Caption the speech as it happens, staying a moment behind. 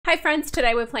Hi friends,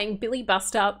 today we're playing Billie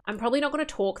Bust Up. I'm probably not going to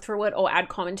talk through it or add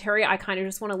commentary. I kind of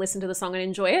just want to listen to the song and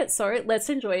enjoy it, so let's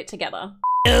enjoy it together.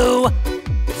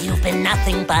 You've been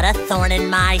nothing but a thorn in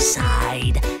my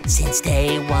side since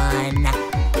day one.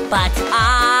 But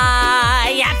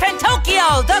I am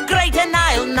Fantoccio, the great, and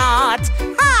I'll not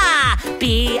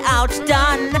be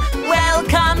outdone.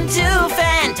 Welcome to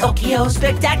Fantoccio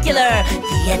Spectacular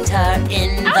Theater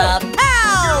in the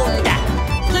Pound.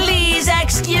 Please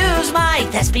excuse my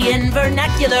thespian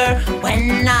vernacular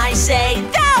when I say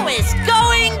thou is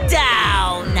going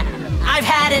down. I've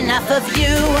had enough of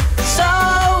you, so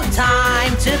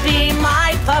time to be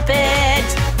my puppet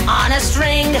on a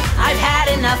string. I've had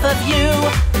enough of you.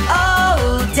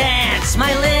 Oh, dance,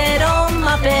 my little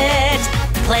Muppet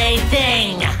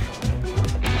plaything.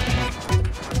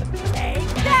 Take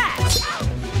that.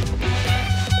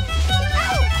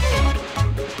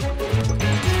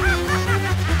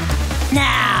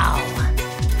 Now,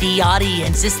 the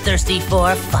audience is thirsty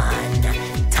for fun.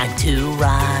 Time to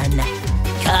run.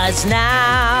 'Cause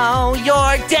now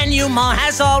your denouement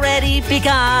has already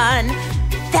begun.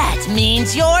 That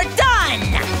means you're done.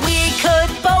 We could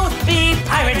both be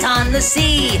pirates on the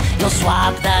sea. You'll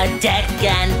swab the deck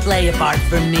and play a part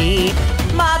for me.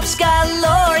 Mobs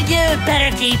galore, you'd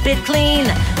better keep it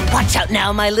clean. Watch out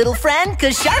now, my little friend,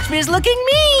 'cause Sharkspeare's looking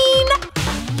mean.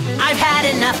 I've had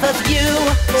enough of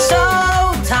you,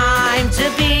 so time to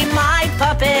be my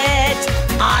puppet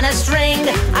on a string.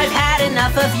 I've had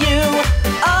enough of you.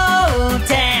 Oh,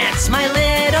 dance, my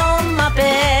little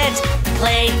Muppet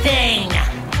plaything.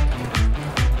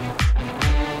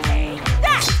 Take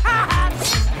that!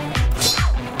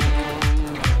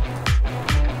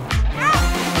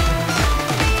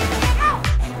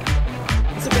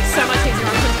 This would be so much easier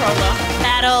on controller.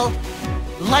 Battle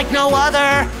like no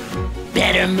other.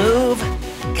 Better move,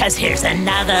 'cause here's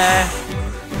another.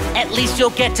 At least you'll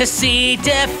get to see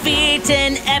defeat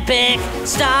in epic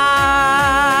style.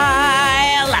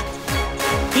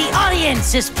 The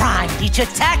audience is primed, each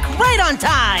attack right on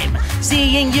time.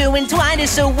 Seeing you entwined is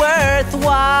so worthwhile.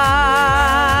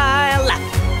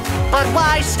 But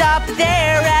why stop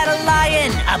there at a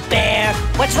lion, a bear?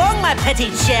 What's wrong, my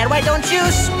petit cher? Why don't you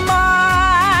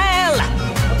smile?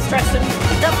 I'm stressing.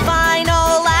 The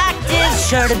final act is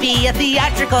sure to be a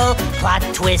theatrical plot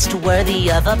twist worthy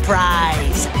of a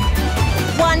prize.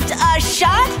 Want a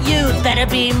shot? You'd better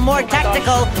be more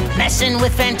tactical. Messing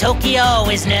with Fantoccio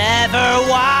is never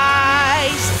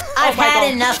wise. I've had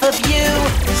enough of you,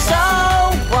 so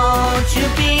won't you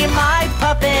be my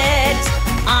puppet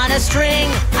on a string?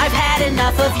 I've had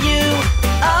enough of you.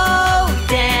 Oh,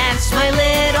 dance, my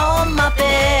little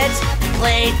Muppet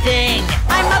plaything.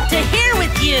 I'm up to here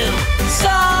with you, so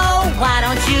why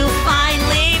don't you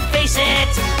finally face it?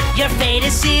 Your fate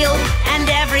is sealed, and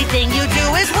everything you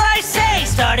do is what I say.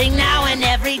 Starting now and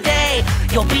every day,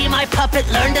 you'll be my puppet,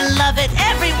 learn to love it.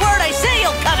 Every word I say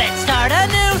you'll covet. Start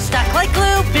anew, stuck like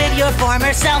glue, bid your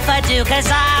former self adieu, 'cause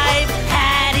I've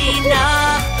had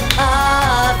enough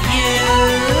of you.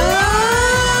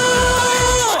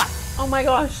 Oh my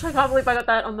gosh, I can't believe I got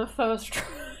that on the first try.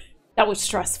 That was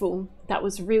stressful. That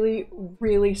was really,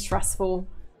 really stressful.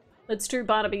 Let's do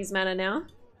Barnabys Manor now.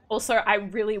 Also, I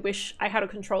really wish I had a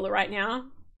controller right now.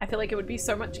 I feel like it would be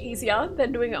so much easier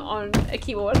than doing it on a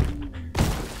keyboard.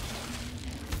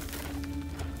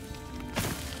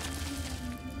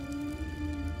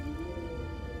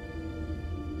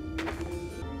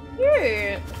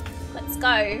 Cute. Let's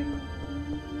go.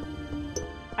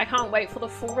 I can't wait for the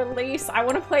full release. I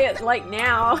want to play it like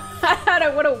now. I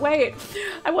don't want to wait.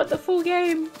 I want the full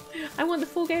game. I want the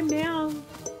full game now.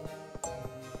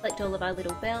 Collect all of our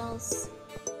little bells.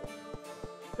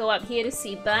 Go up here to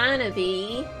see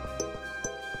Barnaby.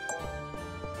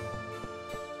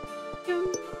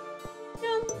 Jump,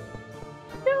 jump,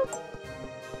 jump,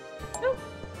 jump.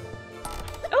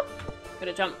 Oh,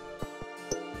 gotta jump.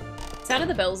 Sound of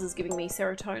the bells is giving me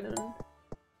serotonin.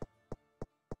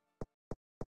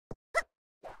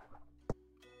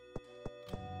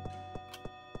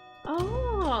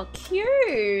 Oh,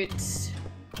 cute.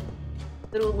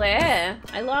 Little lair.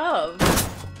 I love.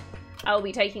 I'll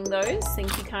be taking those,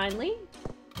 thank you kindly.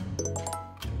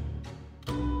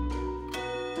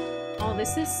 Oh,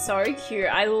 this is so cute.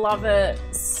 I love it.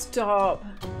 Stop.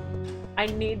 I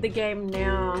need the game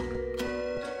now.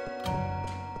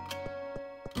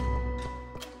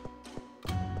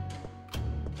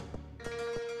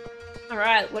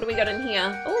 Alright, what do we got in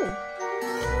here? Oh,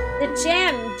 the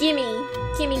jam. Gimme.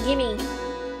 Gimme, gimme.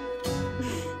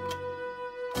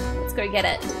 Let's go get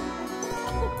it.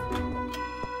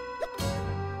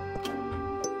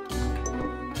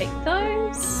 Take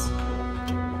those.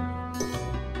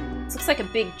 looks like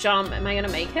a big jump. Am I gonna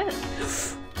make it?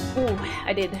 Ooh,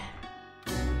 I did.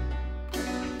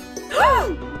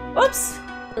 Oops!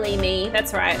 Silly me.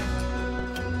 That's right.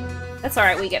 That's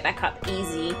alright, we get back up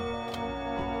easy.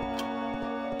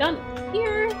 Jump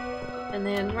here, and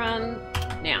then run.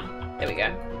 Now. There we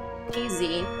go.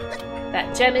 Easy.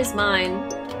 That gem is mine.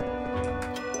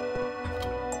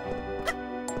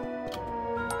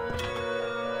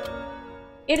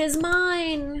 It is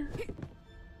mine!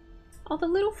 Oh, the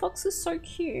little fox is so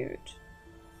cute.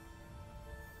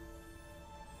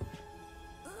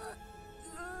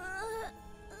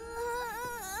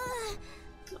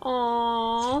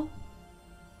 Aww.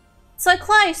 So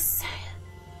close.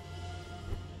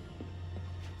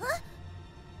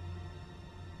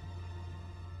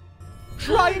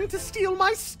 Trying to steal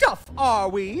my stuff, are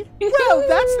we? Well,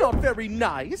 that's not very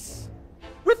nice.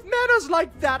 With manners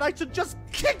like that, I should just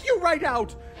kick you right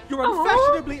out. You're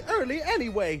unfashionably early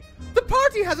anyway. The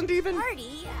party hasn't even...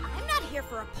 Party? I'm not here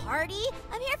for a party.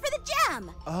 I'm here for the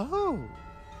gem. Oh.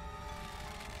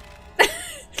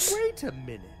 Wait a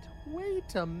minute.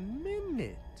 Wait a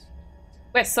minute.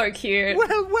 We're so cute.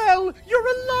 Well, you're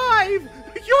alive!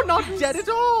 You're not dead at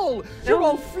all! You're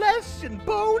all flesh and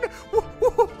bone.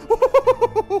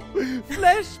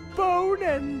 Flesh, bone,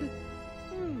 and...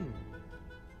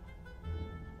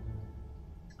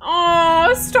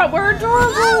 Oh, stop, we're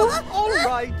adorable!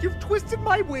 Alright, you've twisted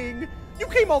my wing. You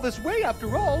came all this way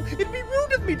after all. It'd be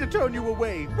rude of me to turn you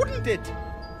away, wouldn't it?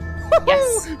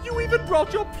 Yes. You even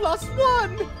brought your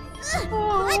 +1!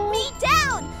 Put me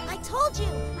down! I told you,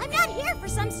 I'm not here for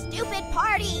some stupid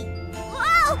party.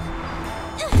 Whoa!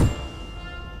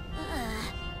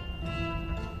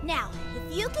 Now,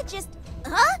 if you could just...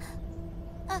 Huh?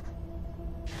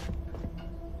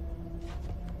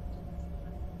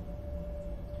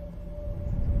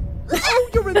 Oh,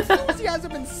 your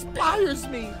enthusiasm inspires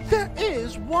me! There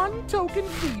is one token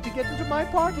fee to get into my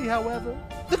party, however.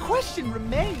 The question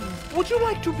remains, would you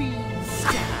like to be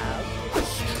stabbed,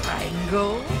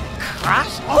 strangled,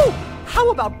 crushed? Oh, how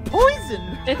about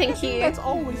poison? No, thank you. That's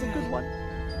always a good one.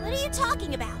 What are you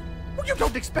talking about? Well, you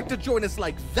don't expect to join us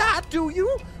like that, do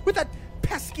you? With that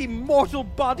pesky mortal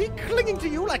body clinging to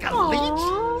you like a leech?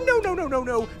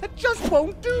 No. That just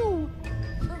won't do.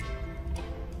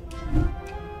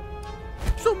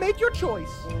 So make your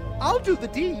choice. I'll do the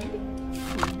deed,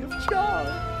 free of charge.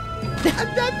 And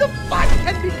then the fight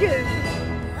can begin.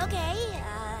 Okay,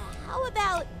 how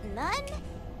about none?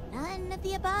 None of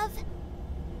the above?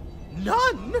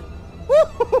 None?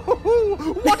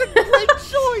 What a great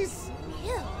choice!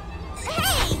 Ew.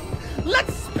 Hey!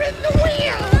 Let's spin the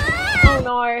wheel! Oh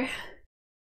no.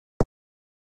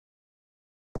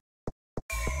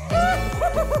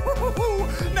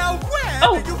 Now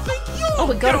where do you think you're Oh,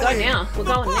 we gotta go going? now. We're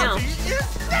The going now. party is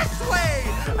this way!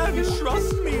 And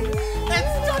trust me,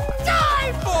 it's to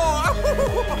die for!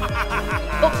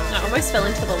 Oh, I almost fell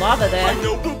into the lava I there.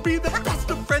 know we'll be the best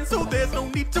of friends, so there's no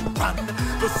need to run.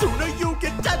 The sooner you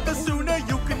get dead, the sooner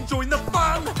you can join the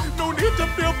fun. No need to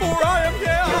fear, for I am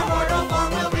here. Your mortal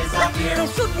form will disappear. Now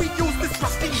should we use this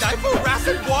rusty knife or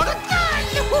acid water gun?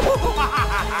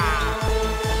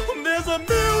 There's a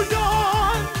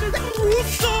million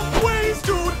gruesome ways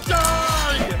to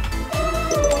die.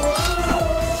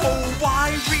 So why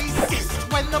resist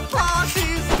when the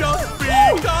party's just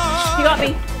begun? You got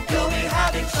me.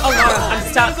 Oh no, I'm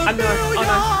stuck. I'm not. Oh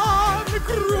no.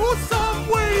 Gruesome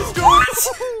ways to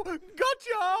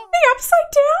Gotcha! The upside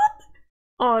down?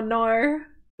 Oh no.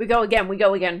 We go again.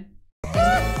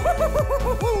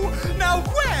 Now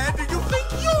where do you think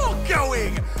you're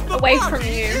going? The Away party from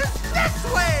you. is this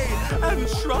way! And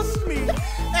trust me,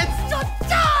 it's to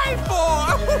die for!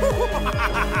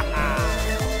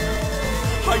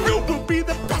 I know we'll be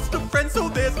the best of friends, so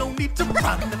there's no need to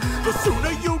run. The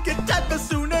sooner you get dead, the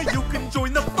sooner you can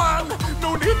join the fun.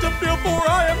 No need to fear, for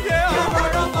I am here. Your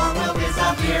mortal form will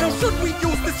disappear. Now should we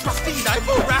use this rusty knife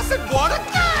or acid water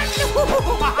gun?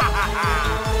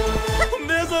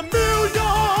 There's a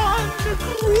million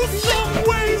gruesome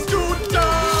ways to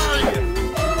die.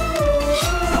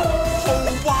 So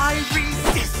why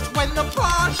resist when the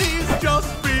party's just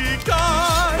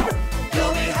begun?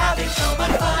 You'll be having so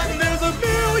much fun. There's a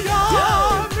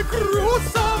million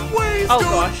gruesome ways to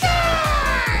die.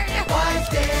 Why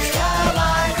stay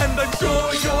alive? And I'm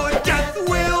sure your death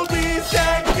will be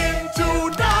second to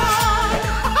none.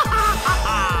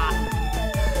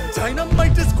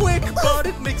 Dynamite is quick, but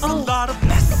it makes a lot of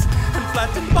mess. And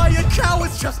flattened by a cow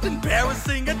is just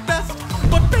embarrassing at best.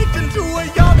 But baked into a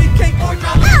yummy cake or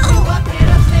dropped into a pit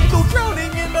of snakes. Though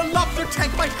drowning in a lobster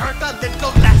tank might hurt a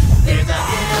little less. There's a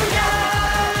million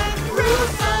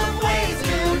gruesome ways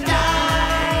to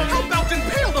die. How about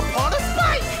impaled upon a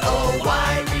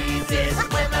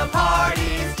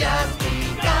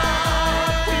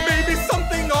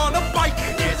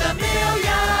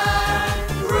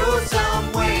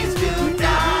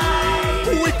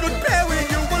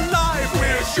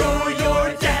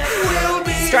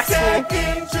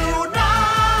second to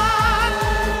none.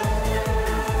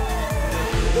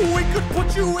 We could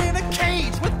put you in a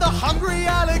cage with the hungry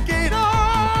alligator.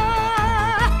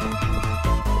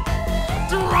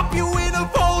 Drop you in a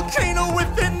volcano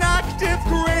with an active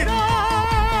crater.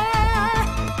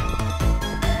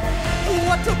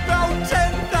 What about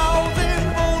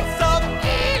 10,000 volts of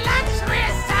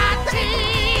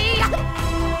electricity?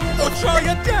 Or try a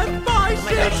death by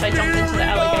Shakespeare in a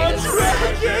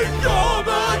tragic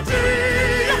comedy?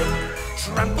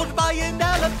 Trampled by an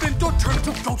elephant or turned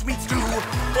to goat meat stew.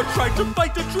 Or tried to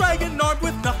fight a dragon armed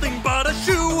with nothing but a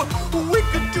shoe. We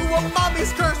could do a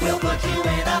mommy's curse. We'll put you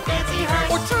in a fancy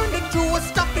hearse. Or turn into a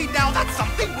stuffy. Now that's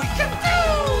something we can do.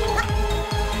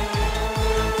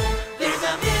 There's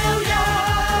a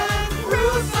million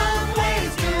gruesome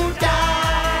ways to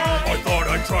die. I thought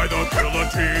I'd try the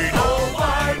guillotine. Oh,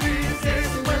 why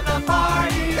resist when the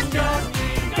party's just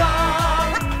begun?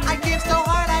 I give so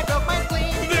hard I broke my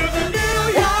spleen. There's a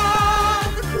million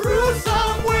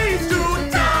gruesome ways to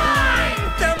die.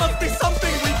 There must be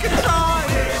something we can try.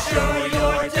 We're sure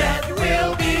your death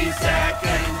will be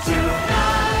second to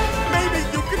none. Maybe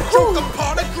you can choke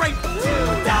upon a grape to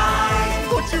die.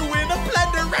 Put you in a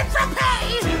blender and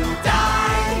prepare to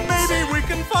die. Maybe we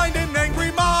can find an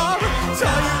angry mob.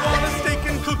 Tie you on a stake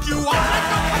and cook you up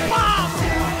like a kebab. To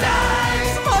die.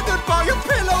 Smothered by a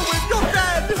pillow in your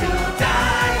bed. To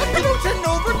die. A gluten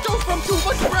overdose from too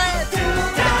much bread. To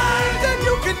die. Then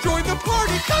you can join the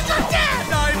party 'cause you're dead.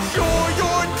 I'm sure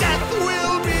your death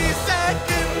will be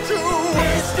second to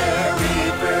Mr.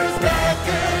 Reaper's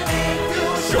beckoning to.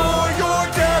 Sure your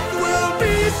death will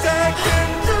be second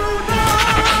to none.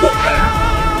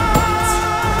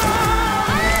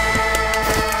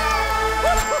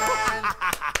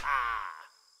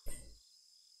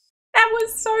 That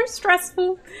was so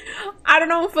stressful. I don't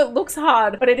know if it looks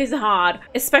hard, but it is hard,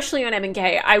 especially on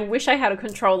M&K. I wish I had a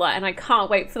controller and I can't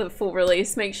wait for the full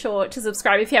release. Make sure to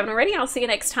subscribe if you haven't already. I'll see you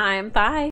next time. Bye.